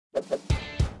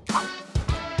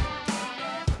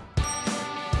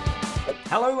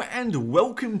Hello and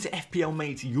welcome to FPL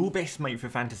Mate, your best mate for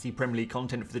fantasy Premier League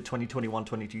content for the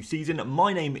 2021-22 season.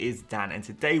 My name is Dan and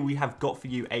today we have got for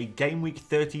you a Game Week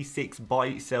 36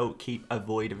 buy, sell, keep,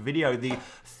 avoid video. The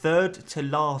third to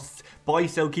last buy,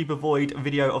 sell, keep, avoid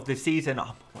video of the season.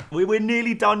 We're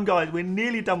nearly done, guys. We're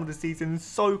nearly done with the season.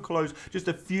 So close. Just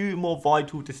a few more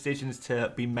vital decisions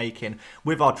to be making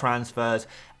with our transfers.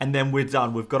 And then we're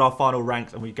done. We've got our final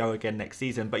ranks and we go again next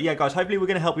season. But yeah, guys, hopefully we're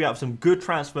going to help you out with some good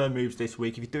transfer moves this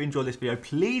week. If you do enjoy this video,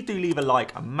 please do leave a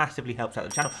like. It massively helps out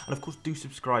the channel. And of course, do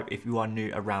subscribe if you are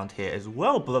new around here as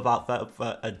well. But without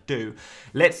further ado,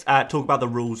 let's talk about the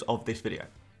rules of this video.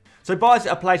 So buys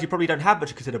are players you probably don't have but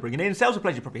should consider bringing in. Sells are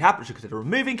players you probably have but should consider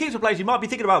removing. Keeps are players you might be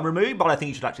thinking about removing, but I think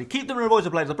you should actually keep them. And avoids are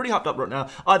players that are pretty hyped up right now.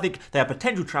 I think they are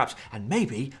potential traps and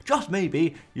maybe, just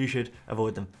maybe, you should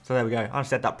avoid them. So there we go. I've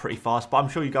said that pretty fast, but I'm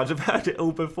sure you guys have heard it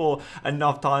all before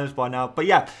enough times by now. But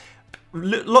yeah,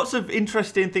 lots of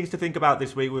interesting things to think about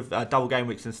this week with double game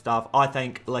weeks and stuff. I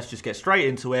think let's just get straight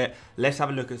into it. Let's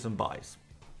have a look at some buys.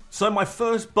 So my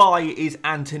first buy is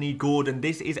Anthony Gordon.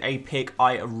 This is a pick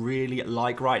I really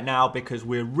like right now because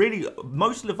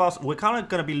most of us, we're kind of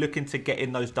going to be looking to get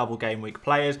in those double game week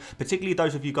players, particularly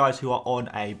those of you guys who are on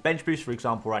a bench boost, for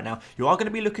example, right now. You are going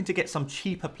to be looking to get some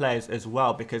cheaper players as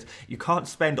well because you can't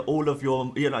spend all of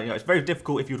your, it's very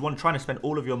difficult if you'd want to try to spend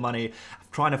all of your money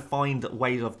trying to find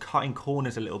ways of cutting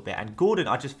corners a little bit. And Gordon,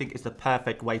 I just think is the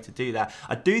perfect way to do that.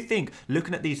 I do think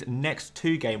looking at these next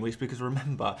two game weeks, because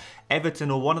remember,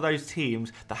 Everton are one of those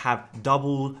teams that have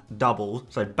double,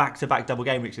 so back-to-back double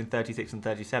game weeks in 36 and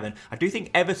 37. I do think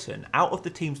Everton, out of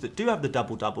the teams that do have the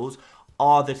doubles,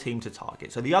 are the team to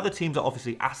target. So the other teams are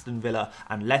obviously Aston Villa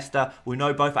and Leicester. We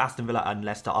know both Aston Villa and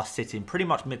Leicester are sitting pretty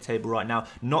much mid-table right now.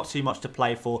 Not too much to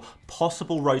play for.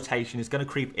 Possible rotation is going to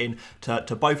creep in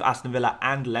to both Aston Villa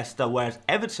and Leicester, whereas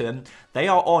Everton, they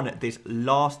are on this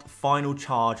last final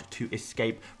charge to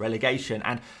escape relegation.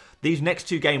 And these next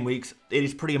two game weeks, it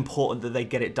is pretty important that they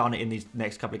get it done in these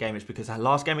next couple of game weeks because that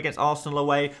last game against Arsenal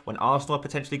away, when Arsenal are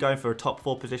potentially going for a top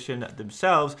 4 position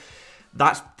themselves,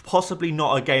 that's possibly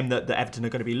not a game that the Everton are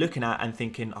going to be looking at and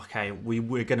thinking, okay,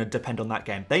 we're going to depend on that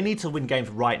game. They need to win games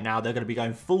right now. They're going to be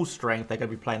going full strength. They're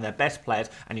going to be playing their best players.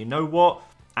 And you know what?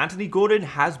 Anthony Gordon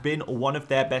has been one of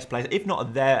their best players, if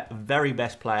not their very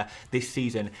best player this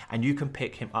season, and you can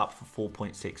pick him up for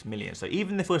 4.6 million. So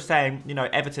even if we're saying,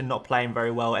 Everton not playing very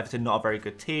well, Everton not a very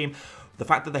good team, the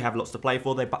fact that they have lots to play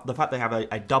for, the fact they have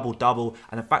a double-double,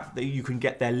 and the fact that you can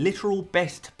get their literal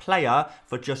best player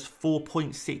for just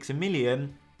 4.6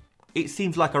 million, it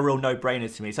seems like a real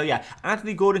no-brainer to me. So yeah,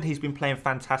 Anthony Gordon, he's been playing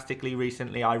fantastically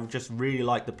recently. I just really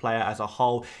like the player as a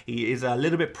whole. He is a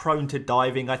little bit prone to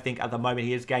diving, I think, at the moment.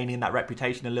 He is gaining that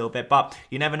reputation a little bit, but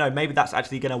you never know. Maybe that's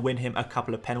actually going to win him a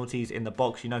couple of penalties in the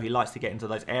box. He likes to get into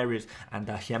those areas, and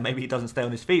yeah, maybe he doesn't stay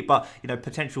on his feet, but,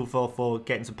 potential for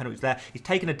getting some penalties there. He's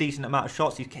taken a decent amount of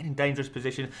shots. He's getting in dangerous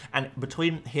position, and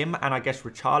between him and, I guess,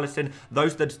 Richarlison,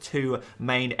 those are the two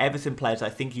main Everton players I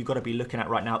think you've got to be looking at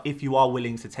right now if you are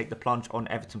willing to take the plunge on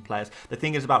Everton players. The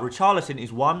thing is about Richarlison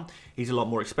is, one, he's a lot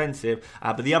more expensive,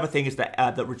 but the other thing is that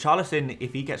Richarlison,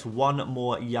 if he gets one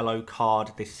more yellow card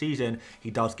this season,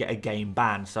 he does get a game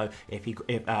ban. So if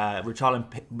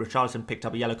Richarlison picked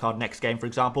up a yellow card next game, for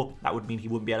example, that would mean he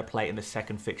wouldn't be able to play in the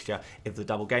second fixture of the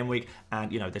double game week.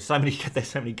 And there's so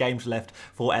many games left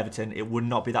for Everton. It would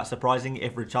not be that surprising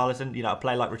if Richarlison, a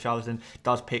player like Richarlison,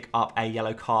 does pick up a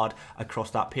yellow card across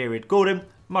that period. Gordon,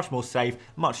 much more safe,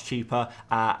 much cheaper,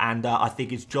 and I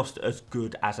think it's just as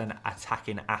good as an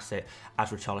attacking asset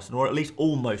as Richarlison, or at least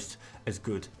almost as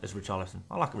good as Richarlison.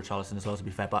 I like Richarlison as well, to be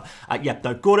fair, but yeah,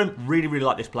 no, Gordon, really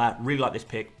like this player, really like this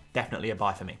pick, definitely a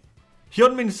buy for me.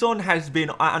 Heung-min Son has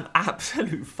been an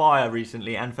absolute fire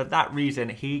recently, and for that reason,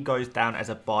 he goes down as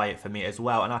a buy for me as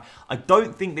well. And I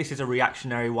don't think this is a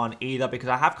reactionary one either, because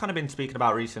I have kind of been speaking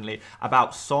about recently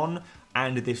about Son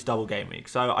and this double game week.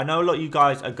 So I know a lot of you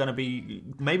guys are going to be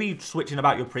maybe switching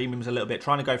about your premiums a little bit,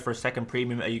 trying to go for a second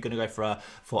premium. Are you going to go for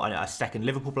a second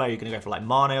Liverpool player? Are you going to go for like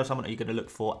Mane or someone? Are you going to look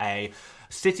for a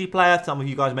City player? Some of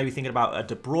you guys may be thinking about a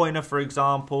De Bruyne, for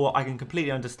example. I can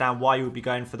completely understand why you would be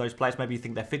going for those players. Maybe you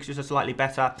think their fixtures are slightly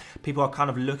better. People are kind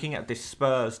of looking at this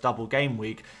Spurs double game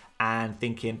week and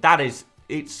thinking that is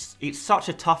it's such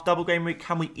a tough double game week.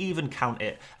 Can we even count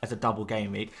it as a double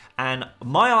game week? And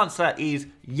my answer is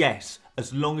yes.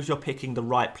 as long as you're picking the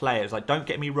right players. Like, don't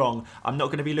get me wrong, I'm not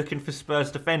going to be looking for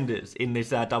Spurs defenders in this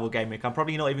double game week. I'm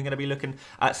probably not even going to be looking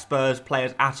at Spurs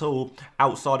players at all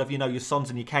outside of, you know, your Sons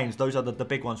and your Kanes. Those are the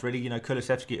big ones, really. You know,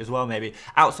 Kulusevski as well, maybe.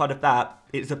 Outside of that,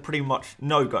 it's a pretty much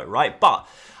no-go, right? But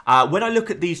when I look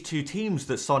at these two teams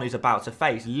that Son is about to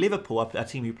face, Liverpool, a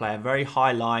team who play a very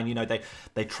high line, you know,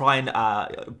 they try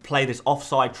and play this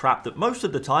offside trap that most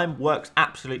of the time works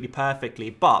absolutely perfectly.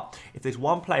 But if there's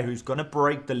one player who's going to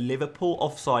break the Liverpool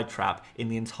offside trap in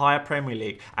the entire Premier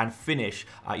League and finish,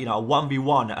 you know, a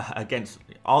 1v1 against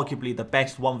arguably the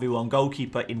best 1v1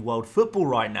 goalkeeper in world football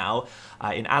right now,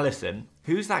 in Alisson,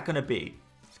 who's that going to be?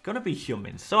 Going to be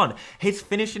Heung-min Son. His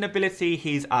finishing ability,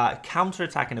 his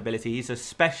counter-attacking ability, he's a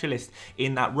specialist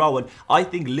in that role, and I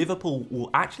think Liverpool will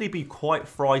actually be quite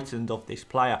frightened of this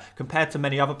player compared to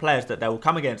many other players that they will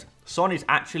come against. Son is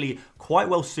actually quite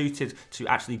well suited to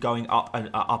actually going up and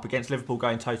up against Liverpool,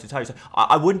 going toe-to-toe. So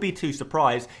I wouldn't be too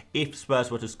surprised if Spurs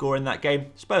were to score in that game.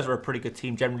 Spurs are a pretty good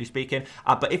team, generally speaking.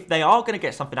 But if they are going to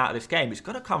get something out of this game, it's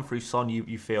going to come through Son,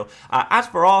 you feel. As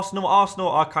for Arsenal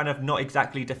are kind of not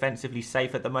exactly defensively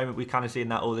safe at the moment. We're kind of seeing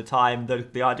that all the time.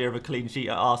 The idea of a clean sheet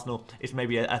at Arsenal is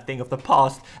maybe a thing of the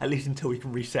past, at least until we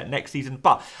can reset next season.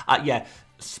 But yeah,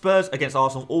 Spurs against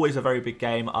Arsenal, always a very big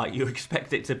game. You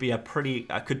expect it to be a pretty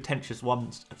contentious one.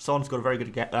 Son's got a very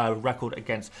good record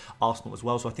against Arsenal as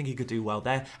well, so I think he could do well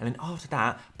there. And then after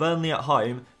that, Burnley at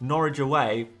home, Norwich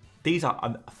away. These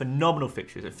are phenomenal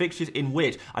fixtures. Fixtures in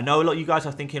which I know a lot of you guys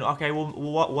are thinking, okay, well,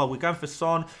 we're going for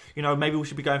Son. You know, maybe we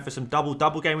should be going for some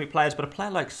double game week players. But a player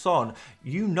like Son,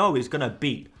 you know, is going to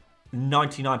beat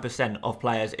 99% of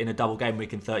players in a double game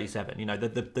week in 37. You know,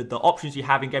 the options you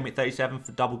have in game week 37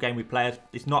 for double game week players,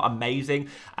 it's not amazing.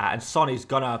 And Son is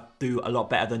going to do a lot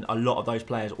better than a lot of those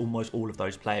players, almost all of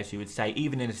those players, you would say,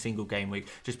 even in a single game week,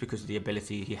 just because of the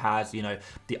ability he has, you know,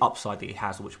 the upside that he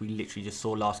has, which we literally just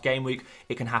saw last game week.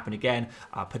 It can happen again.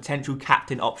 Potential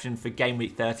captain option for game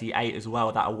week 38 as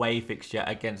well, that away fixture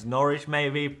against Norwich,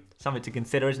 maybe. Something to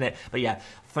consider, isn't it? But yeah,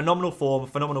 phenomenal form,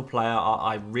 phenomenal player.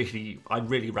 I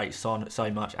really rate Son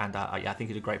so much, and yeah, I think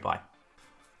he's a great buy.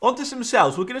 On to some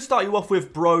sales. We're going to start you off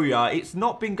with Broja. It's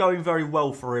not been going very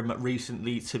well for him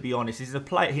recently, to be honest. He's a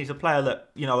player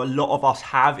that, you know, a lot of us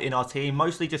have in our team,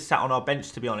 mostly just sat on our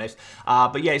bench, to be honest.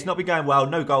 But yeah, it's not been going well.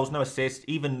 No goals, no assists.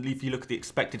 Even if you look at the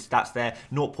expected stats there,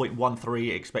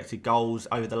 0.13 expected goals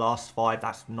over the last 5.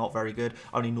 That's not very good.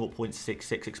 Only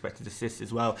 0.66 expected assists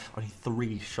as well. Only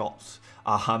 3 shots.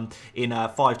 In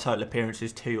 5 total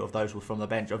appearances, 2 of those were from the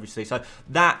bench, obviously. So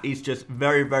that is just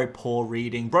very poor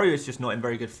reading. Broja is just not in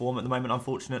very good form at the moment,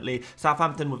 unfortunately.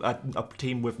 Southampton, with a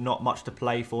team with not much to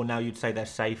play for now, you'd say they're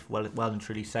safe, well and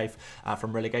truly safe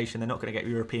from relegation. They're not going to get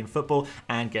European football,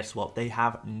 and guess what? They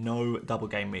have no double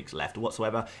game weeks left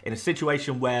whatsoever. In a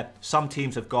situation where some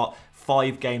teams have got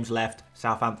 5 games left,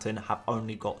 Southampton have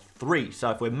only got 3.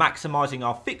 So if we're maximising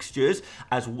our fixtures,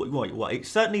 as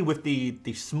certainly with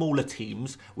the smaller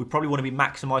teams, we probably want to be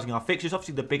maximising our fixtures.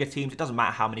 Obviously, the bigger teams, it doesn't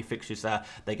matter how many fixtures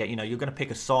they get. You know, you're going to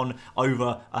pick a Son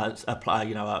over a player,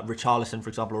 you know, a Richarlison, for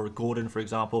example, or a Gordon, for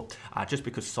example, just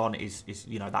because Son is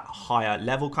you know, that higher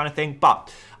level kind of thing.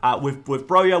 But with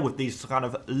Broja, with these kind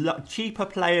of cheaper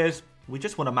players, we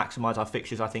just want to maximise our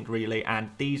fixtures, I think, really, and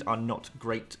these are not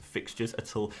great fixtures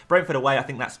at all. Brentford away, I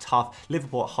think that's tough.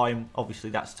 Liverpool at home, obviously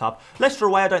that's tough. Leicester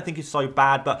away, I don't think is so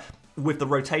bad, but with the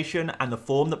rotation and the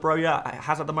form that Broja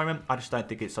has at the moment, I just don't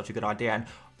think it's such a good idea. And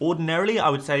ordinarily, I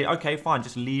would say, okay, fine,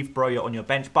 just leave Broja on your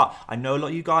bench. But I know a lot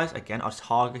of you guys, again, are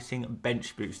targeting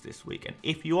bench boost this week. And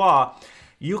if you are,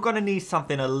 you're going to need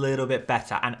something a little bit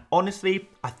better. And honestly,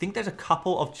 I think there's a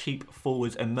couple of cheap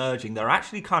forwards emerging. They're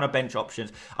actually kind of bench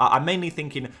options. I'm mainly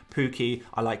thinking Pukki.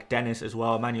 I like Dennis as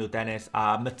well, Emmanuel Dennis.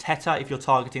 Mateta, if you're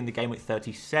targeting the game with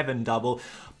 37 double.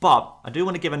 But I do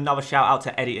want to give another shout out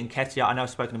to Eddie Nketiah. I know I've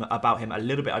spoken about him a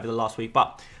little bit over the last week,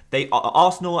 but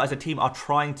Arsenal as a team are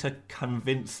trying to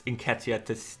convince Nketiah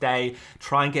to stay,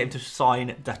 try and get him to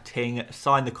sign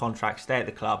the contract, stay at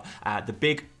the club. The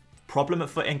big problem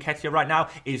for Nketiah right now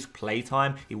is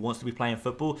playtime. He wants to be playing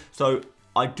football. So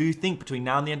I do think between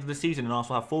now and the end of the season, and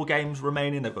Arsenal have 4 games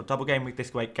remaining. They've got double game week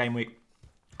this game week.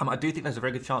 I do think there's a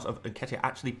very good chance of Nketiah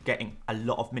actually getting a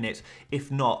lot of minutes,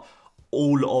 if not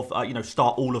all of, you know,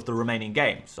 start all of the remaining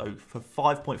games. So for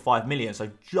 5.5 million, so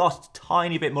just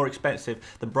tiny bit more expensive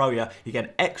than Broja, you get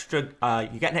an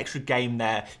extra game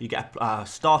there. You get a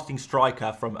starting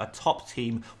striker from a top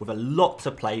team with a lot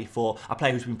to play for, a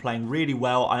player who's been playing really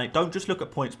well. And don't just look at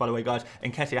points, by the way, guys.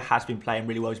 Nketiah has been playing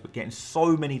really well. He's been getting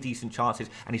so many decent chances,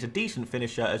 and he's a decent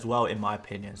finisher as well, in my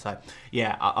opinion. So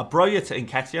yeah, a Broja to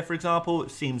Nketiah, for example,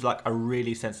 seems like a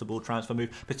really sensible transfer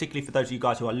move, particularly for those of you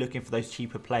guys who are looking for those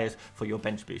cheaper players for your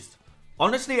bench boost.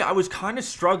 Honestly, I was kind of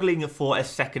struggling for a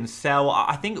second sell.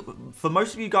 I think for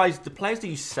most of you guys, the players that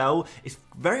you sell is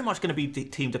very much going to be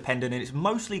team dependent, and it's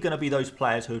mostly going to be those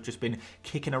players who have just been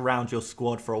kicking around your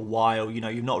squad for a while. You know,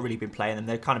 you've not really been playing them.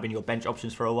 They've kind of been your bench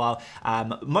options for a while.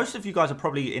 Most of you guys are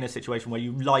probably in a situation where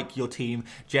you like your team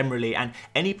generally, and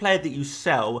any player that you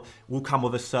sell will come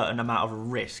with a certain amount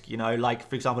of risk. You know, like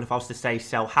for example, if I was to say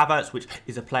sell Havertz, which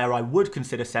is a player I would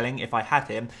consider selling if I had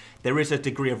him, there is a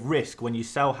degree of risk when you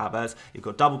sell Havertz. You've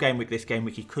got double game week this game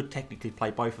week. He could technically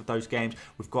play both of those games.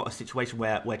 We've got a situation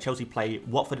where Chelsea play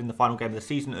Watford in the final game of the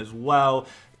season as well.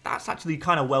 That's actually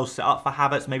kind of well set up for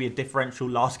Havertz. Maybe a differential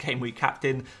last game week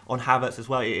captain on Havertz as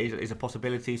well is a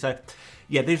possibility. So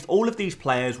yeah, there's all of these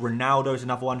players. Ronaldo is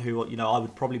another one who, you know, I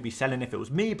would probably be selling if it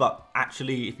was me. But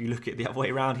actually, if you look at the other way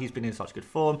around, he's been in such good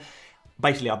form.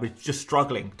 Basically, I was just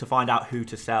struggling to find out who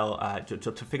to sell,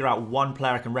 to figure out one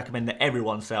player I can recommend that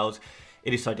everyone sells.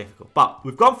 It is so difficult. But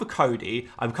we've gone for Cody.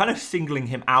 I'm kind of singling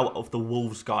him out of the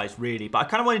Wolves guys, really. But I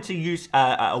kind of wanted to use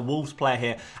a Wolves player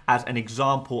here as an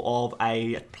example of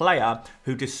a player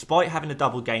who, despite having a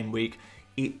double game week,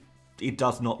 it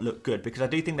does not look good. Because I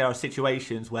do think there are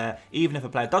situations where even if a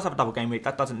player does have a double game week,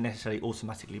 that doesn't necessarily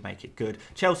automatically make it good.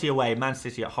 Chelsea away, Man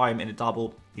City at home in a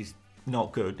double is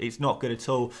not good. It's not good at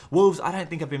all. Wolves, I don't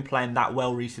think have been playing that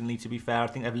well recently, to be fair. I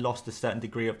think they've lost a certain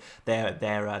degree of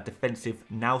their defensive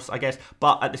nous, I guess.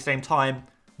 But at the same time,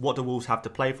 what do Wolves have to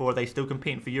play for? Are they still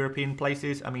competing for European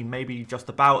places? I mean, maybe just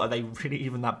about. Are they really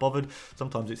even that bothered?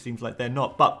 Sometimes it seems like they're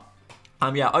not. But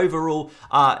yeah, overall,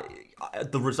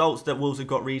 the results that Wolves have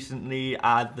got recently,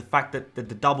 the fact that the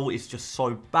double is just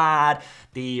so bad.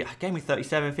 The game week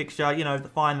 37 fixture, you know,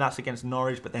 fine, that's against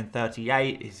Norwich, but then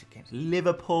 38 is against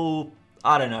Liverpool.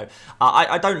 I don't know.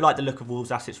 I don't like the look of Wolves'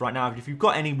 assets right now. If you've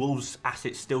got any Wolves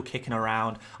assets still kicking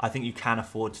around, I think you can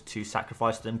afford to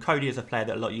sacrifice them. Cody is a player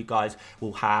that a lot of you guys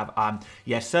will have.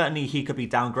 Yeah, certainly he could be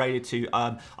downgraded to.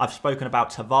 I've spoken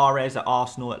about Tavares at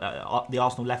Arsenal, the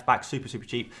Arsenal left back, super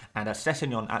cheap, and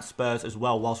Sessegnon at Spurs as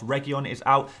well. Whilst Reguilon is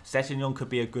out, Sessegnon could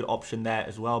be a good option there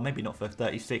as well. Maybe not for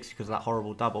 36 because of that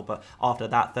horrible double, but after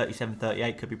that, 37,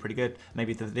 38 could be pretty good.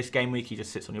 Maybe for this game week, he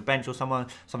just sits on your bench or something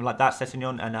like that,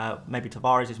 Sessegnon, and maybe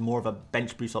Tavares is more of a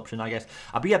bench boost option, I guess.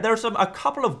 But yeah, there are a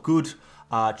couple of good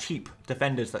cheap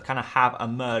defenders that kind of have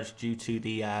emerged due to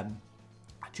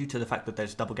the fact that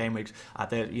there's double game weeks.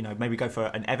 You know, maybe go for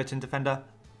an Everton defender.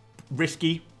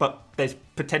 Risky, but there's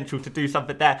potential to do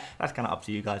something there. That's kind of up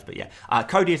to you guys. But yeah,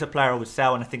 Cody is a player I would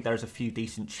sell, and I think there's a few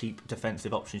decent cheap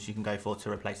defensive options you can go for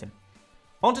to replace him.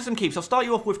 On to some keeps. I'll start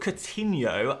you off with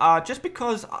Coutinho, just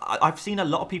because I've seen a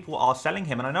lot of people are selling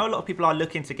him, and I know a lot of people are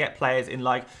looking to get players in,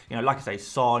 like, you know, like I say,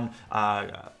 Son,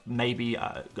 maybe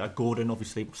Gordon.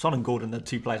 Obviously, Son and Gordon are the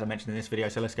two players I mentioned in this video,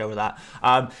 so let's go with that.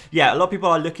 Yeah, a lot of people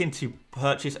are looking to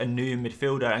purchase a new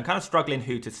midfielder and kind of struggling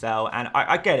who to sell, and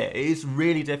I get it. It is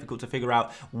really difficult to figure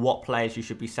out what players you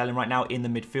should be selling right now in the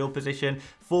midfield position.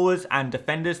 Forwards and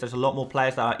defenders, there's a lot more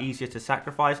players that are easier to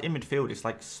sacrifice. In midfield, it's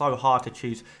like so hard to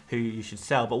choose who you should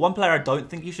sell. But one player I don't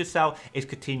think you should sell is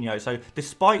Coutinho. So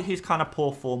despite his kind of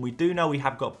poor form, we do know we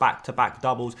have got back-to-back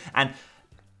doubles, and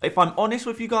if I'm honest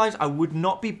with you guys, I would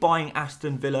not be buying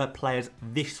Aston Villa players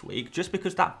this week, just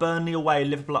because that Burnley away,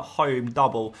 Liverpool at home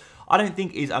double, I don't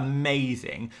think is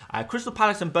amazing. Crystal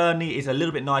Palace and Burnley is a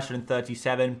little bit nicer than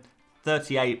 37.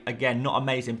 38, again, not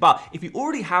amazing. But if you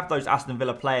already have those Aston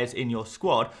Villa players in your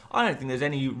squad, I don't think there's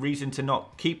any reason to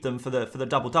not keep them for the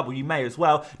double-double. You may as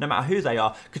well, no matter who they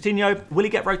are. Coutinho, will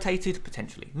he get rotated?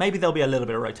 Potentially. Maybe there'll be a little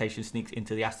bit of rotation sneaks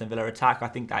into the Aston Villa attack. I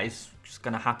think that is just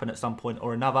going to happen at some point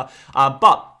or another.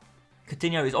 But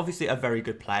Coutinho is obviously a very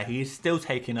good player. He is still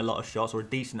taking a lot of shots, or a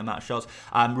decent amount of shots.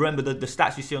 Remember, the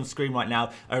stats you see on screen right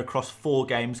now are across 4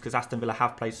 games, because Aston Villa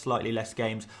have played slightly less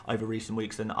games over recent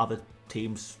weeks than other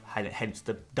teams, hence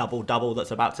the double-double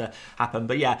that's about to happen.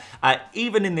 But yeah,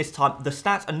 even in this time, the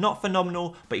stats are not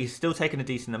phenomenal, but he's still taking a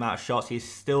decent amount of shots. He's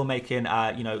still making,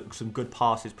 you know, some good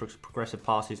passes, progressive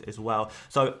passes as well.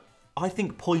 So I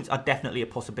think points are definitely a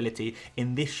possibility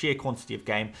in this sheer quantity of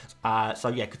game. So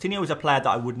yeah, Coutinho is a player that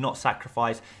I would not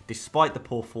sacrifice despite the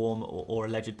poor form or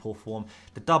alleged poor form.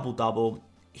 The double-double,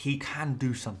 he can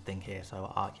do something here.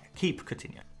 So yeah, keep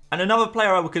Coutinho. And another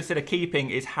player I would consider keeping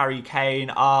is Harry Kane.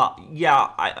 Yeah,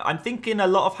 I'm thinking a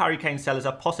lot of Harry Kane sellers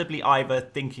are possibly either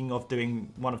thinking of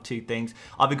doing one of two things.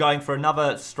 Either going for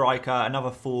another striker, another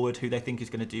forward who they think is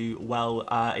going to do well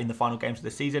in the final games of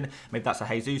the season. Maybe that's a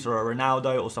Jesus or a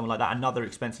Ronaldo or someone like that. Another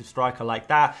expensive striker like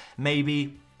that.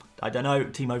 Maybe I don't know,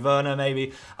 Timo Werner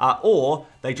maybe, or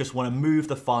they just want to move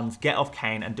the funds, get off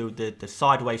Kane and do the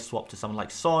sideways swap to someone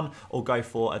like Son, or go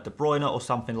for a De Bruyne or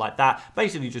something like that.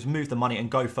 Basically just move the money and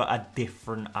go for a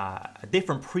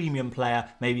different premium player,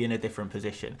 maybe in a different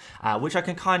position, which I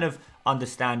can kind of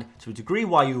understand to a degree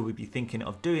why you would be thinking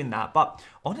of doing that. But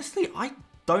honestly, I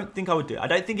don't think I would do it. I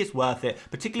don't think it's worth it,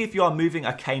 particularly if you are moving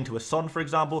a Kane to a Son, for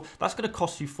example. That's going to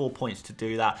cost you 4 points to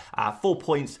do that. 4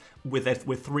 points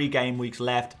with 3 game weeks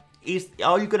left.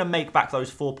 Are you going to make back those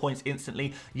 4 points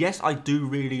instantly? Yes, I do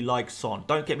really like Son.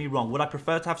 Don't get me wrong. Would I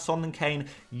prefer to have Son than Kane?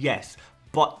 Yes.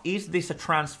 But is this a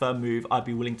transfer move I'd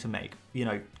be willing to make? You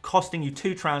know, costing you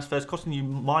 2 transfers, costing you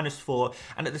 -4,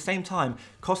 and at the same time,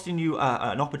 costing you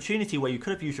an opportunity where you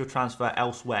could have used your transfer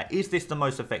elsewhere. Is this the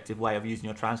most effective way of using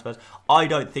your transfers? I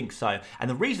don't think so. And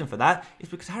the reason for that is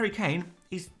because Harry Kane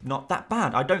is not that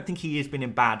bad. I don't think he has been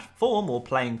in bad form or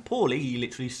playing poorly. He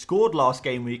literally scored last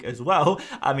game week as well.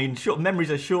 I mean, memories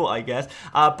are short, I guess.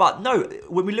 But no,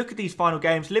 when we look at these final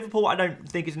games, Liverpool I don't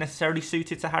think is necessarily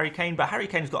suited to Harry Kane, but Harry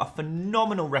Kane's got a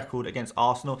phenomenal record against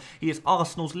Arsenal. He is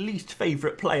Arsenal's least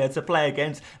favourite player to play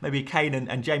against. Maybe Kane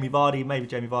and Jamie Vardy. Maybe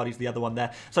Jamie Vardy's the other one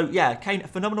there. So yeah, Kane, a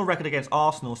phenomenal record against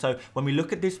Arsenal. So when we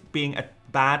look at this being a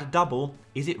bad double,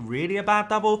 is it really a bad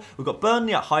double? We've got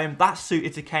Burnley at home, that's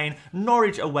suited to Kane.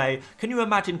 Norwich away. Can you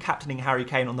imagine captaining Harry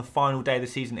Kane on the final day of the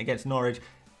season against Norwich?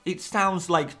 It sounds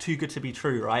like too good to be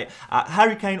true, right?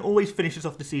 Harry Kane always finishes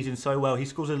off the season so well. He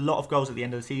scores a lot of goals at the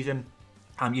end of the season.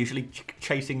 I'm usually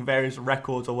chasing various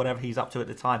records or whatever he's up to at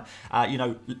the time. You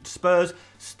know, Spurs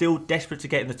still desperate to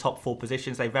get in the top 4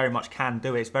 positions. They very much can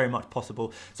do it. It's very much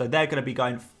possible. So they're going to be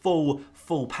going full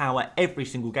power every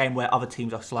single game where other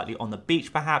teams are slightly on the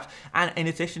beach perhaps. And in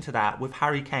addition to that, with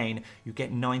Harry Kane, you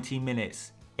get 90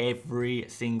 minutes every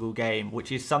single game,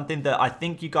 which is something that I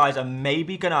think you guys are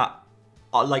maybe going to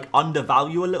like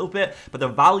undervalue a little bit, but the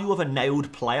value of a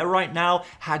nailed player right now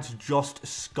has just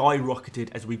skyrocketed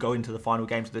as we go into the final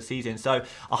games of the season. So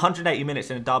 180 minutes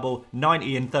in a double,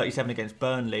 90 and 37 against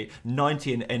Burnley,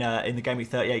 90 in the Gameweek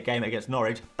 38 game against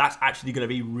Norwich. That's actually going to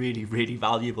be really, really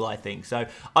valuable, I think. So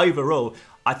overall,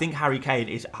 I think Harry Kane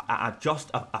is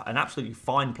just an absolutely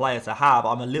fine player to have.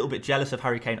 I'm a little bit jealous of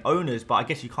Harry Kane owners, but I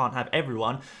guess you can't have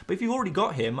everyone. But if you've already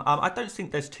got him, I don't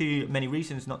think there's too many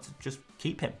reasons not to just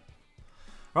keep him.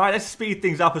 Right, let's speed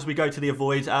things up as we go to the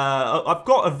avoids. I've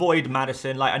got avoid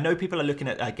Maddison. Like, I know people are looking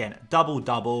at, again,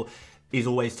 double-double is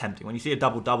always tempting. When you see a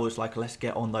double-double, it's like, let's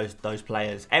get on those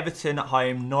players. Everton at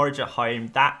home, Norwich at home,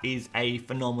 that is a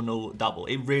phenomenal double.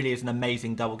 It really is an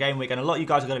amazing double game week, and a lot of you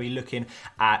guys are going to be looking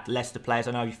at Leicester players.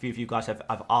 I know a few of you guys have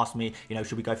asked me, you know,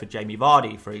 should we go for Jamie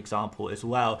Vardy, for example, as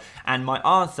well? And my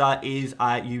answer is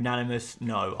unanimous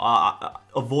no.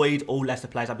 Avoid all Leicester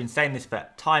players. I've been saying this for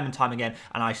time and time again,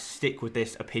 and I stick with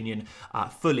this opinion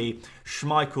fully.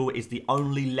 Schmeichel is the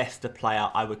only Leicester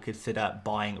player I would consider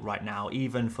buying right now,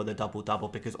 even for the double-double,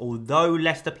 because although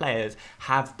Leicester players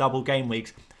have double game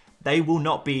weeks, they will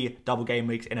not be double game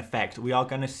weeks in effect. We are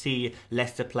going to see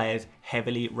Leicester players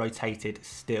heavily rotated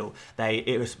still.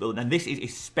 And this is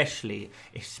especially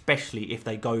if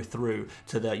they go through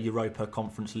to the Europa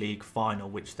Conference League final,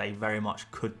 which they very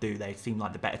much could do. They seem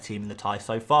like the better team in the tie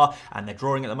so far, and they're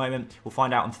drawing at the moment. We'll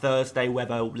find out on Thursday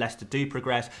whether Leicester do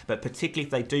progress, but particularly if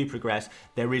they do progress,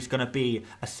 there is going to be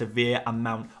a severe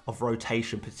amount of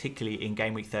rotation, particularly in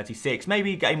Game Week 36.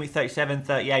 Maybe Game Week 37,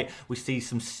 38, we see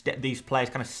these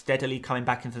players kind of steadily coming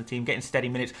back into the team, getting steady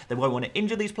minutes. They won't want to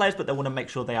injure these players, but they want to make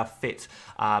sure they are fit,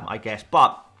 I guess.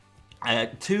 But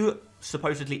 2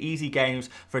 supposedly easy games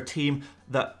for a team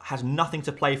that has nothing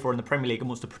to play for in the Premier League and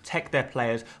wants to protect their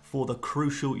players for the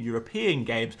crucial European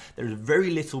games. There is very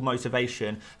little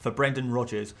motivation for Brendan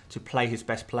Rodgers to play his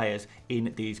best players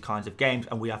in these kinds of games,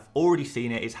 and we have already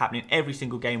seen it. It's happening every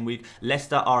single game week.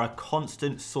 Leicester are a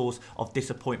constant source of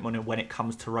disappointment when it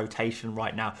comes to rotation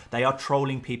right now. They are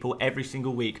trolling people every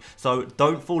single week, so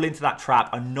don't fall into that trap.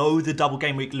 I know the double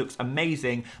game week looks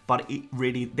amazing, but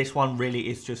this one really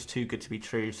is just too good to be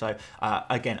true. So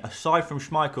again, aside from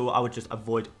Schmeichel, I would just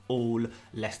avoid all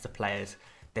Leicester players.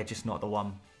 They're just not the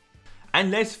one. And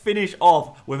let's finish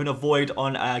off with an avoid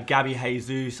on Gabby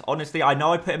Jesus. Honestly, I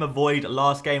know I put him avoid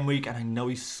last game week, and I know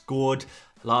he scored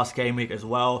last game week as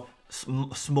well.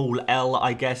 Small L,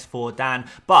 I guess, for Dan.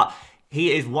 But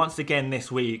he is once again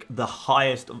this week the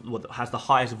highest, has the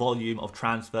highest volume of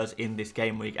transfers in this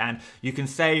game week. And you can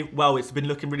say, well, it's been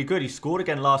looking really good. He scored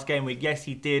again last game week. Yes,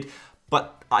 he did.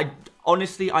 But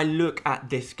honestly, I look at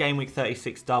this Game Week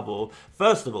 36 double.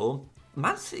 First of all,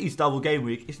 Man City's double game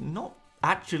week is not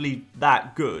actually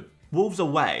that good. Wolves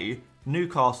away,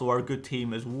 Newcastle are a good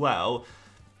team as well.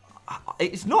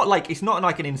 it's not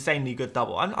like an insanely good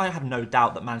double. I have no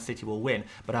doubt that Man City will win,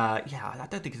 but yeah, I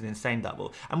don't think it's an insane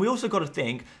double. And we also got to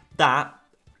think that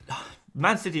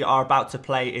Man City are about to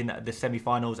play in the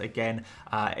semi-finals again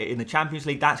in the Champions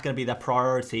League. That's going to be their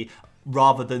priority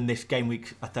rather than this game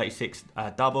week 36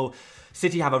 double.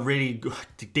 City have a really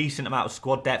decent amount of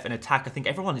squad depth and attack. I think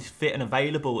everyone is fit and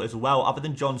available as well. Other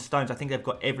than John Stones, I think they've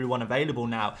got everyone available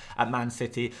now at Man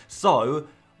City. So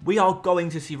we are going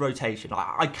to see rotation.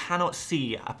 I cannot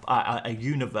see a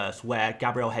universe where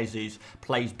Gabriel Jesus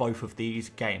plays both of these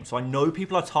games. So I know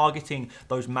people are targeting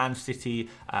those Man City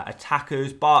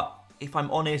attackers, but if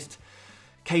I'm honest,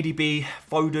 KDB,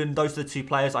 Foden, those are the two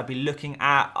players I'd be looking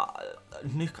at.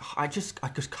 I just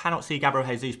cannot see Gabriel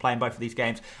Jesus playing both of these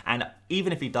games, and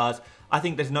even if he does, I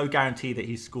think there's no guarantee that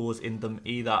he scores in them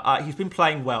either. He's been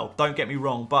playing well, don't get me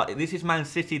wrong, but this is Man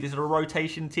City. This is a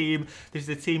rotation team. This is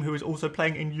a team who is also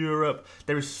playing in Europe.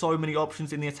 There is so many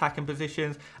options in the attacking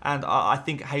positions, and I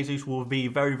think Jesus will be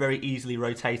very, very easily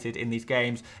rotated in these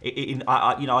games. You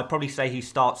know, I'd probably say he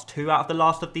starts 2 out of the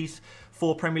last of these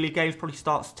 4 Premier League games, probably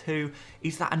starts 2.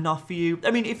 Is that enough for you?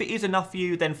 I mean, if it is enough for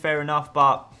you, then fair enough,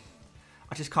 but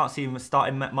I just can't see him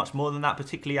starting much more than that,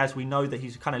 particularly as we know that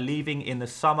he's kind of leaving in the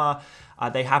summer.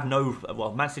 They have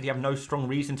Man City have no strong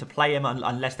reason to play him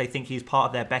unless they think he's part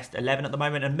of their best 11 at the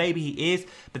moment, and maybe he is,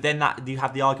 but then you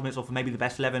have the arguments of maybe the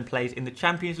best 11 plays in the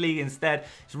Champions League instead.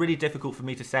 It's really difficult for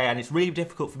me to say, and it's really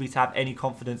difficult for me to have any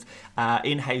confidence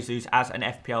in Jesus as an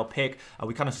FPL pick.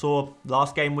 We kind of saw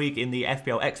last game week in the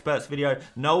FPL experts video,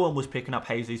 no one was picking up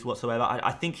Jesus whatsoever.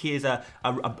 I think he is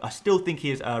I still think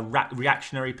he is a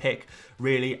reactionary pick,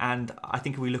 really, and I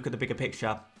think if we look at the bigger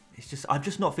picture, I'm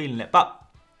just not feeling it. But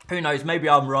who knows, maybe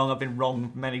I'm wrong. I've been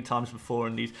wrong many times before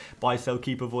in these buy, sell,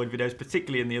 keep, avoid videos,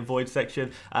 particularly in the avoid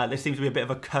section. There seems to be a bit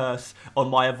of a curse on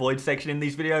my avoid section in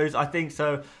these videos, I think.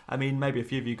 So, I mean, maybe a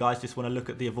few of you guys just want to look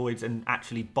at the avoids and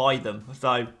actually buy them.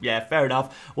 So, yeah, fair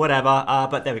enough, whatever.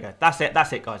 But there we go. That's it,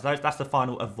 guys. That's the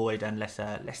final avoid, and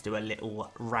let's do a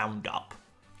little roundup.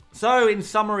 So, in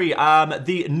summary,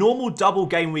 the normal double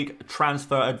game week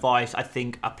transfer advice, I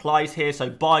think, applies here. So,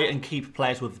 buy and keep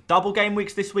players with double game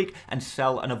weeks this week and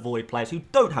sell and avoid players who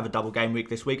don't have a double game week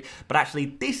this week. But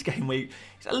actually, this game week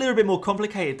is a little bit more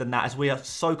complicated than that, as we are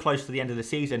so close to the end of the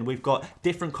season. We've got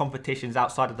different competitions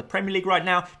outside of the Premier League right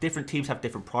now. Different teams have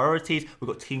different priorities. We've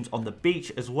got teams on the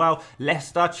beach as well.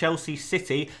 Leicester, Chelsea,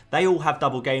 City, they all have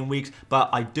double game weeks, but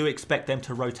I do expect them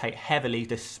to rotate heavily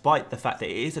despite the fact that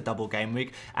it is a double game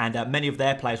week. And many of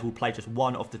their players will play just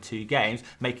one of the 2 games,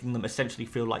 making them essentially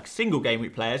feel like single game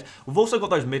week players. We've also got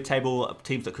those mid-table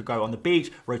teams that could go on the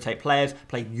beach, rotate players,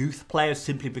 play youth players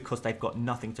simply because they've got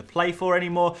nothing to play for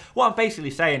anymore. What I'm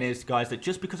basically saying is, guys, that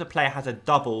just because a player has a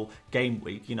double game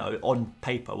week, you know, on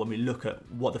paper, when we look at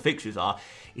what the fixtures are,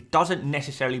 it doesn't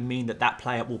necessarily mean that that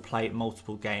player will play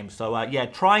multiple games. So, yeah,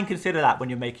 try and consider that when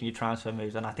you're making your transfer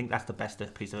moves, and I think that's the best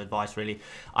piece of advice, really,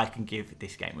 I can give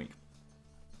this game week.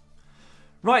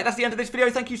 Right, that's the end of this video.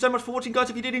 Thank you so much for watching,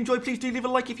 guys. If you did enjoy, please do leave a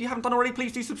like. If you haven't done already,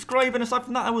 please do subscribe. And aside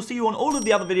from that, I will see you on all of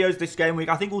the other videos this game week.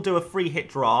 I think we'll do a free hit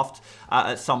draft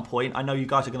at some point. I know you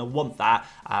guys are going to want that.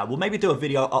 We'll maybe do a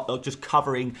video just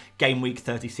covering game week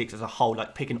 36 as a whole,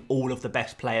 like picking all of the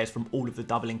best players from all of the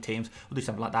doubling teams. We'll do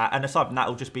something like that. And aside from that,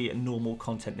 it'll just be normal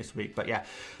content this week. But yeah,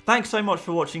 thanks so much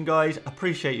for watching, guys.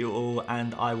 Appreciate you all,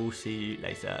 and I will see you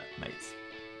later, mates.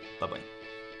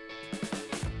 Bye-bye.